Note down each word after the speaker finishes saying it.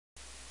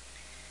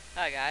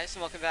Hi guys,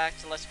 and welcome back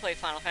to Let's Play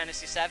Final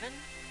Fantasy VII.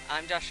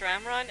 I'm Joshua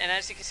Amron, and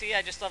as you can see,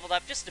 I just leveled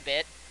up just a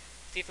bit.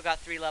 Tifa got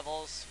 3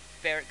 levels,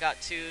 Barrett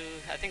got 2,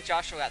 I think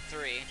Joshua got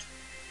 3.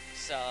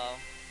 So,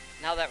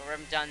 now that we're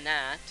done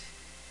that,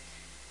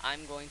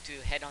 I'm going to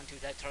head onto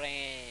the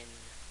train.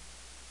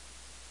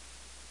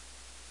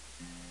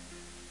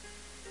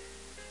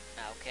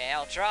 Okay,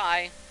 I'll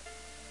try.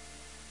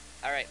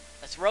 Alright,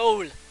 let's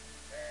roll!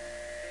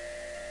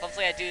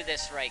 Hopefully I do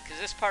this right, because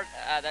this part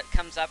that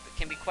comes up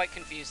can be quite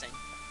confusing.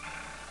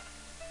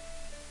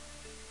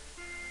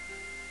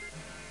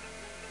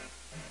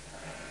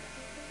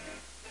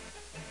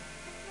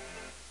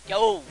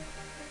 Yo!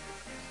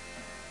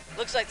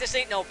 Looks like this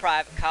ain't no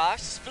private car.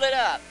 Split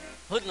up.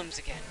 Hoodlums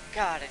again.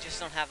 God, I just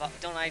don't have.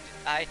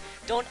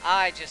 Don't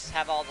I just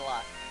have all the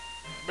luck?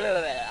 Blah,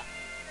 blah, blah.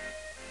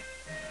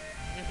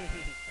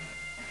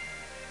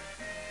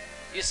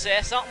 You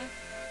say something?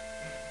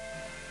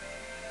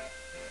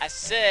 I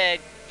said,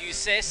 you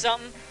say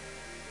something?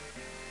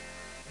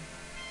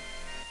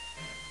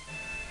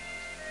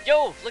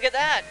 Yo, look at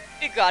that!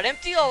 It got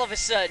empty all of a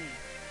sudden.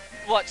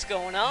 What's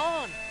going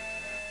on?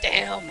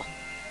 Damn.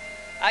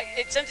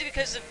 It's empty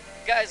because of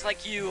guys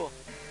like you.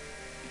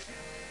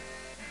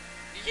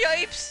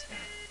 Yipes!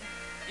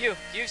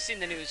 You've seen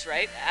the news,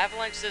 right?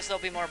 Avalanche says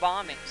there'll be more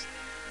bombings.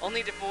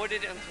 Only a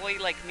devoted employee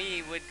like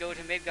me would go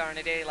to Midgar on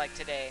a day like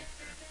today.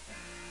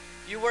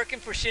 You working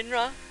for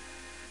Shinra?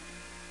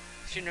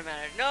 Shinra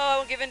manager. No, I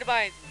won't give in to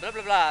my blah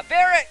blah blah.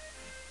 Barrett!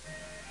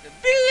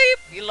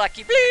 Bleep! You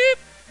lucky bleep!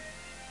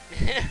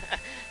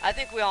 I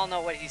think we all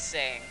know what he's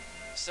saying.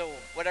 So,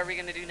 what are we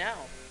gonna do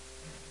now?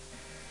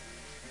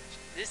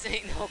 This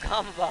ain't no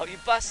combo. You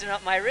busting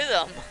up my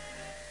rhythm.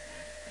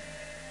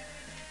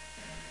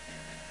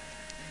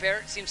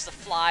 Barrett seems to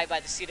fly by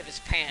the seat of his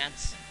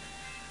pants.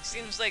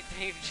 Seems like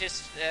they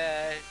just,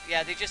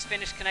 they just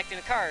finished connecting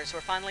the cars. We're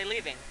finally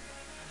leaving.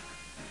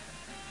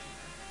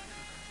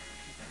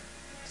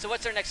 So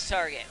what's our next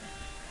target?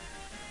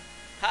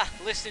 Ha!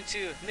 Listen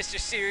to Mr.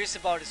 Serious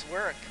about his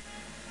work.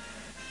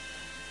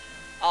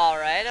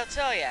 Alright, I'll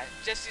tell ya.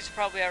 Jesse's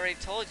probably already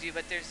told you,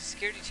 but there's a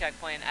security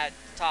checkpoint at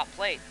the top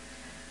plate.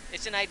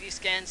 It's an ID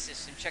scan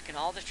system checking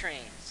all the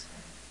trains,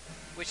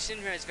 which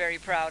Shinra is very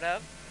proud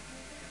of.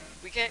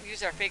 We can't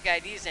use our fake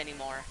IDs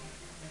anymore.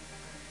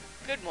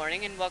 Good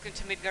morning and welcome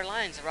to Midgar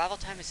Lines. Arrival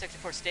time at Sector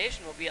 4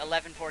 Station will be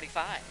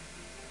 11:45.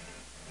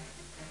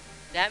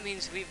 That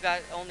means we've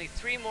got only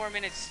 3 more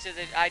minutes to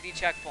the ID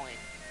checkpoint.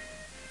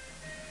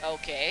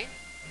 Okay.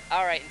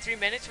 Alright, in 3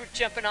 minutes we're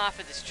jumping off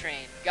of this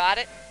train. Got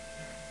it?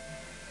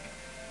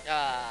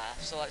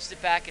 So let's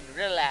sit back and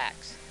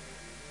relax.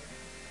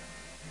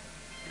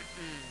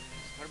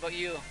 What about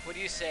you? What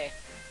do you say?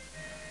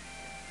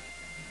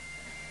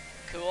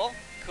 Cool?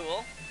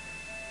 Cool?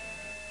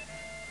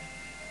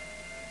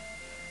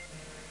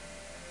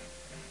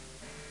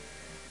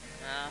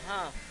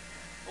 Uh-huh.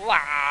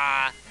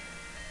 Wah!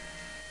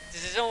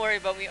 Don't worry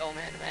about me. Oh,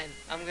 man.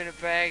 I'm gonna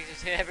brag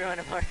to everyone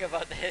at work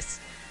about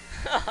this.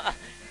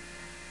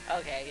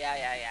 Okay, yeah.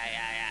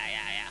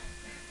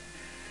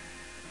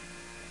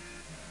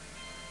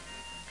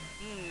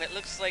 It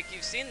looks like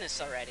you've seen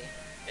this already.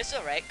 It's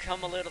alright,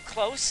 come a little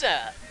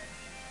closer.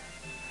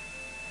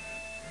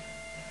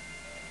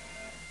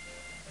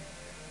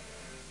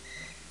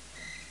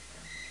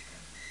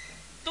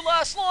 The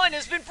last line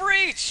has been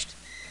breached!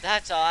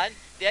 That's odd.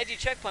 The ID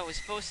checkpoint was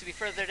supposed to be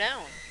further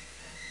down.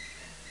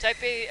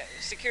 Type A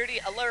security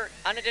alert.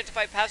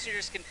 Unidentified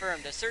passengers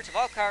confirmed. A search of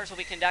all cars will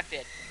be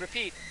conducted.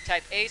 Repeat.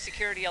 Type A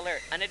security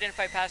alert.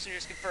 Unidentified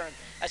passengers confirmed.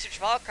 A search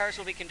of all cars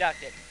will be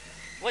conducted.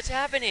 What's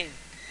happening?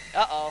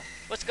 Uh-oh.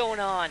 What's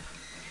going on?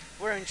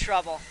 We're in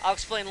trouble. I'll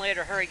explain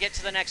later. Hurry, get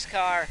to the next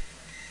car.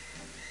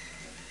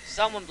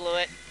 Someone blew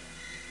it.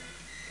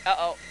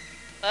 Uh-oh.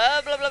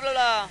 Blah, blah, blah,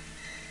 blah.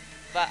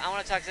 But I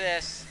want to talk to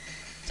this.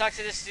 Talk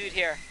to this dude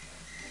here.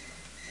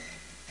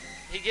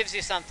 He gives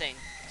you something.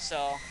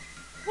 So,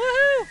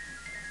 woohoo!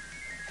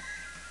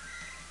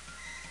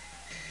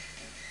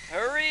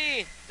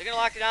 Hurry! They're going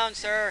to lock it down,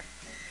 sir.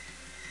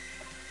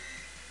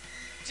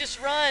 Just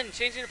run.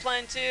 Changing the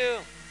plan, too.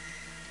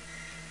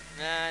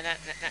 Nah.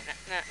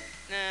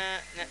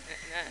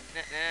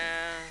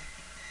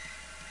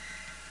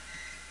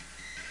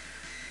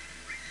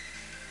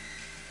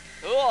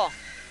 Cool.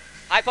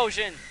 High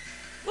potion.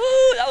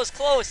 Woo, that was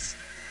close.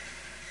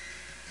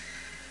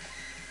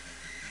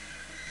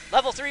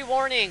 Level 3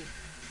 warning.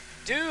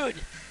 Dude.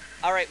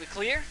 Alright, we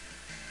clear?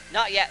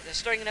 Not yet. They're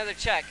starting another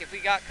check. If we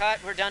got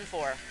caught, we're done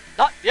for.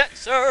 Not yet,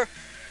 sir.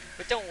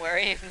 But don't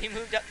worry. If we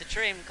moved up the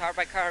train car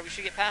by car, we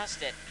should get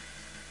past it.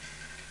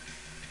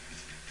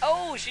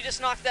 Oh, she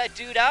just knocked that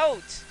dude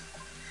out.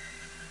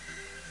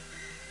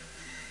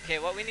 Okay,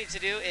 what we need to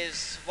do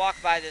is walk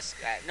by this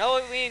guy. No,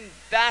 I mean,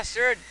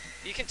 bastard.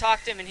 You can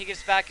talk to him and he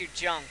gives back your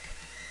junk.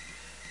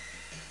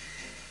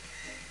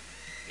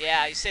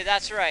 Yeah, you say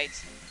that's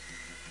right.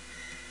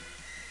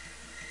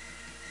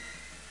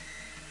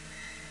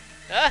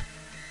 Huh?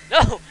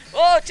 No!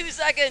 Oh, 2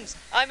 seconds!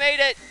 I made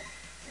it!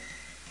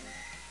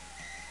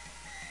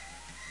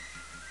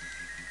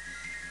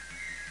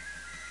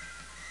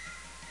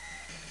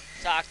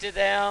 Talk to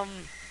them.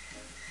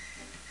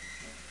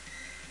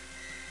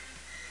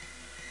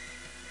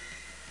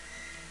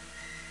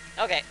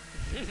 Okay.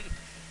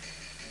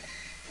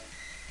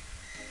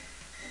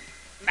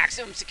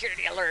 Maximum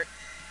security alert.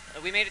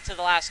 We made it to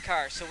the last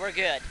car, so we're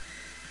good.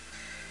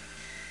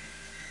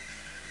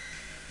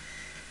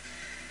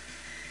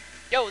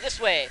 Yo,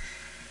 this way.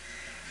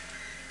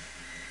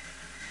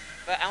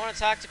 But I want to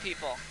talk to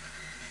people.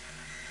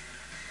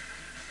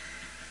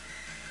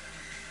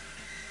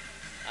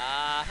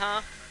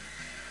 Uh-huh.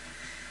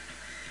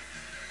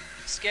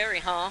 Scary,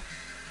 huh?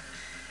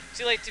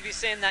 Too late to be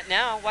saying that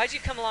now. Why'd you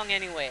come along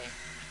anyway?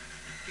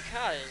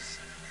 Because.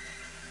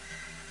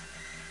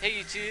 Hey,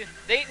 you two.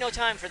 There ain't no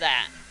time for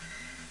that.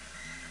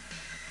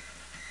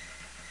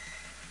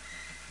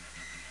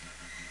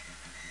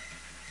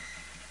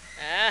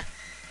 Eh?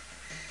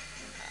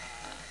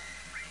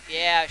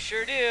 Yeah,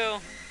 sure do.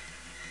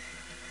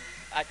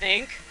 I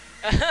think.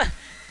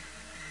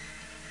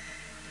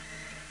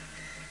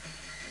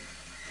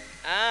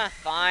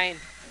 Fine.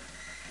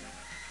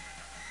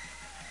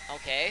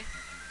 Okay.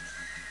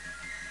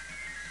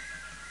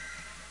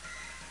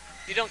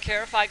 You don't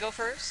care if I go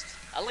first?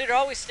 A leader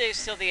always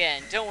stays till the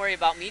end. Don't worry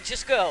about me,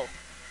 just go.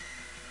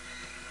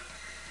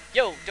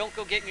 Yo, don't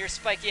go getting your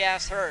spiky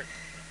ass hurt.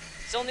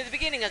 It's only the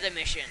beginning of the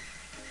mission.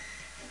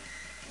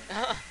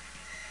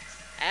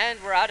 And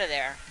we're out of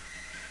there.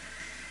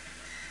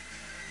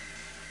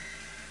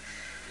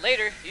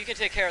 Later, you can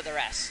take care of the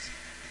rest.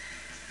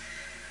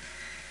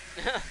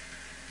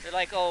 They're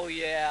like, oh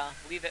yeah,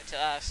 leave it to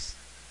us.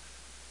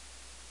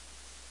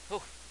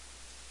 Whew.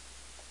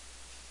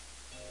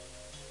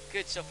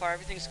 Good, so far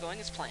everything's going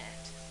as planned.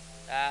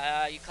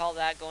 You call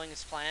that going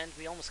as planned?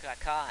 We almost got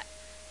caught.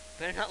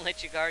 Better not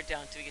let your guard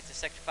down until we get to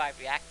Sector 5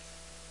 reactor.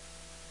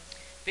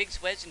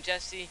 Biggs, Wedge, and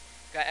Jesse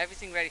got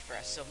everything ready for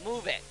us, so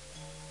move it.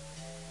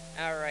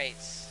 Alright.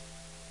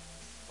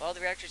 Well,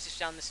 the reactor's just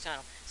down this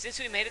tunnel. Since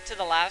we made it to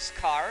the last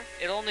car,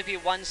 it'll only be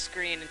one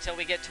screen until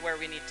we get to where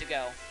we need to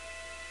go.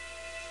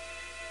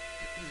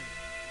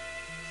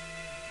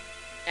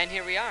 And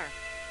here we are.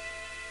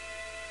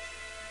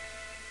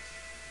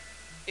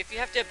 If you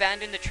have to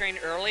abandon the train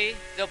early,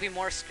 there'll be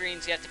more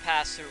screens you have to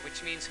pass through,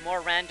 which means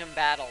more random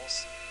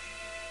battles.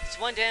 It's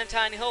one damn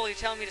tiny hole. You're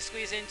telling me to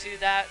squeeze into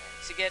that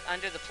to get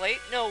under the plate?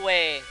 No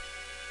way.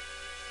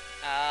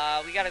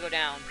 We gotta go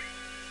down.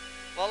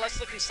 Well, let's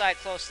look inside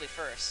closely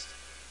first.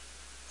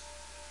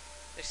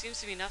 There seems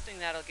to be nothing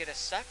that'll get us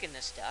stuck in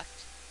this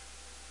duct.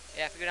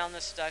 Yeah, if we go down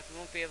this duct, we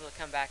won't be able to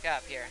come back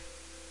up here.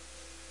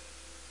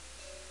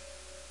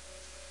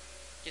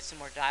 Get some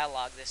more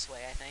dialogue this way,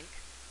 I think.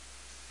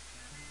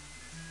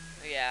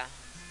 Yeah.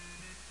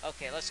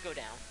 Okay, let's go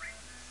down.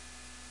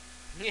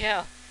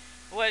 Yeah.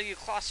 What, are you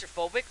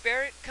claustrophobic,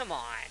 Barrett? Come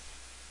on.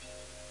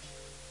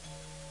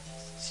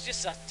 It's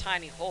just a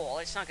tiny hole.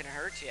 It's not going to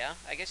hurt you.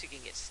 I guess you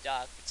can get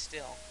stuck, but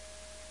still.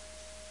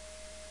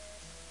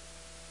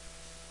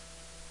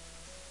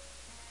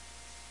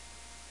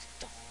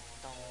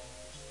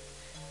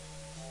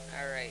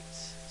 Alright.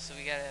 So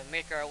we got to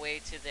make our way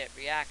to the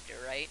reactor,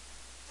 right?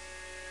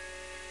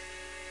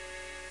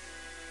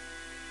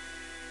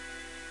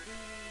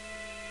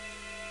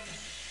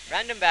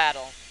 Random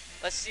battle.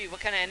 Let's see, what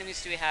kind of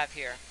enemies do we have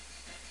here?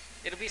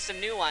 It'll be some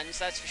new ones,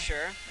 that's for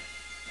sure.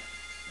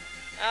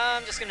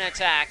 I'm just gonna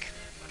attack.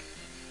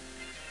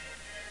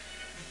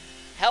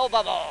 Hell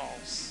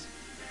bubbles!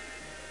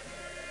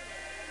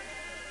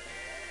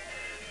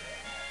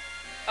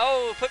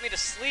 Oh, put me to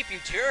sleep, you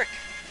jerk!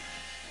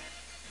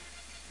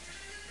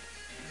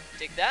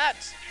 Take that!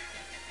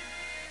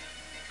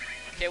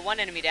 Okay, one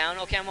enemy down.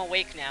 Okay, I'm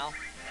awake now.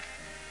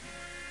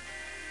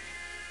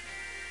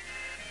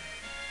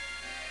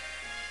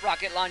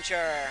 Rocket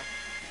launcher.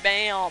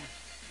 Bam.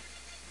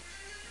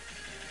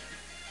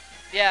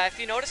 Yeah, if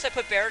you notice, I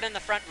put Barrett in the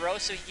front row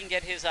so he can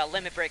get his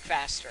limit break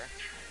faster.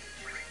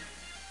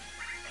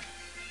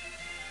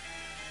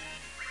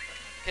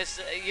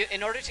 Because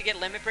in order to get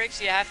limit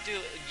breaks, you have to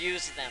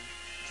use them.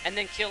 And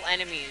then kill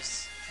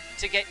enemies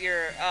to get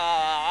your...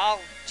 I'll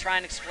try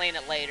and explain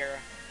it later.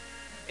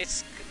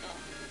 It's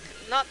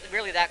not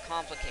really that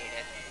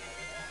complicated.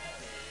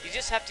 You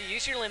just have to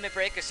use your limit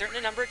break a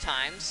certain number of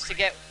times to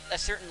get a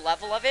certain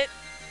level of it.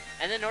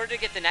 And then in order to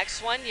get the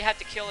next one, you have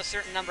to kill a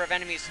certain number of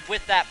enemies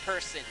with that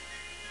person.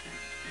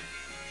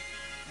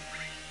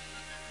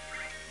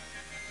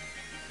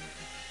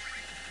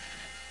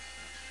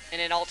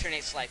 And it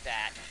alternates like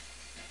that.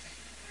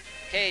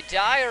 Okay,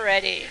 die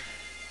already.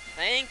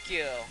 Thank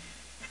you.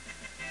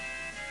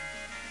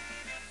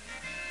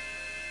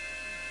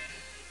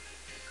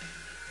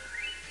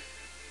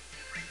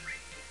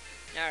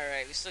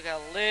 Alright, we still got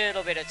a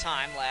little bit of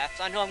time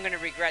left. I know I'm going to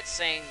regret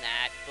saying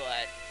that,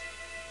 but...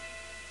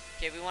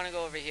 Okay, we want to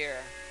go over here.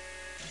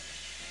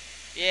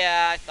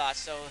 Yeah, I thought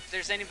so. If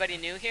there's anybody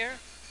new here?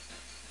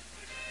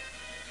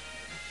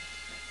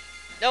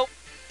 Nope.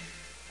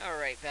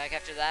 Alright, back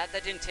after that.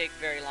 That didn't take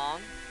very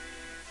long.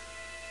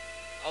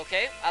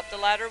 Okay, up the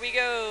ladder we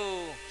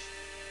go.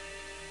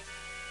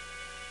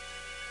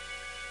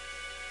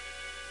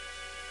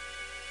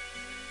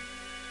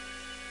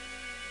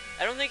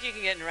 I don't think you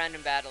can get in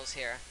random battles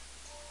here.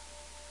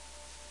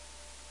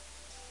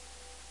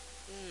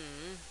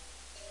 Hmm.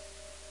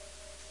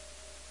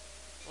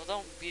 Well,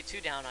 don't be too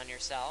down on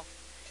yourself.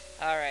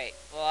 Alright,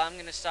 well, I'm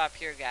going to stop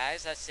here,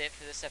 guys. That's it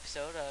for this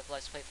episode of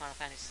Let's Play Final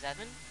Fantasy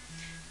VII.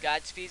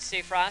 Godspeed,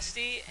 stay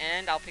frosty,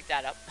 and I'll pick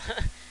that up.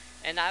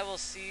 And I will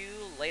see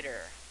you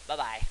later.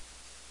 Bye-bye.